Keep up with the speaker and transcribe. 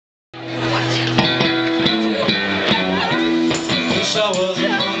was a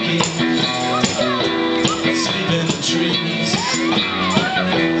monkey, sleep in the trees.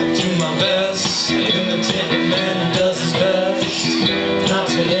 I do my best to imitate a man who does his best not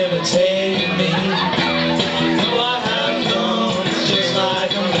to imitate me. Though I have done just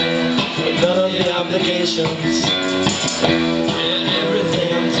like a man, but none of the obligations.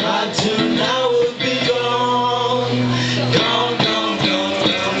 Everything I'm tied to now would be gone. Gone, gone, gone,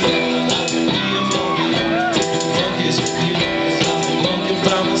 gone, gone. I could be a monkey. Monkeys with you. I'm a monkey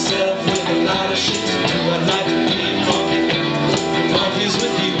by myself with a lot of shit to do. I'd like to be a monkey. Monkeys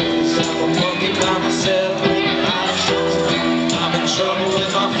with you. I'm a monkey by myself with a lot of shit to do. I'm in trouble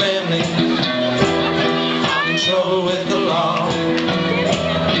with my family. I'm in trouble with the law.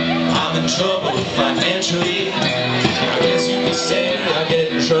 I'm in trouble financially. I guess you could say I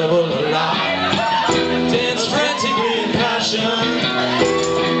get in trouble a lot. Dance frantically in passion,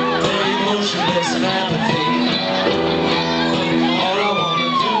 very emotionless and apathy. All I wanna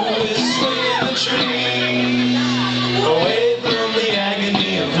do is swing in the tree, away from the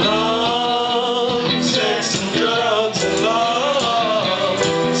agony of love, sex and drugs and love,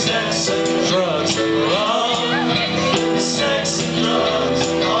 sex and drugs and love, sex and drugs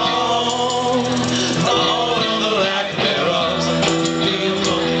and love.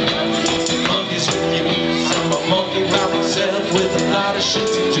 With a lot of shit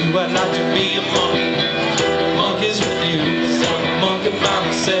to do, I'd like to be a monkey. Monkeys with you, I'm a monkey by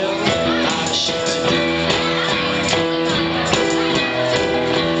myself.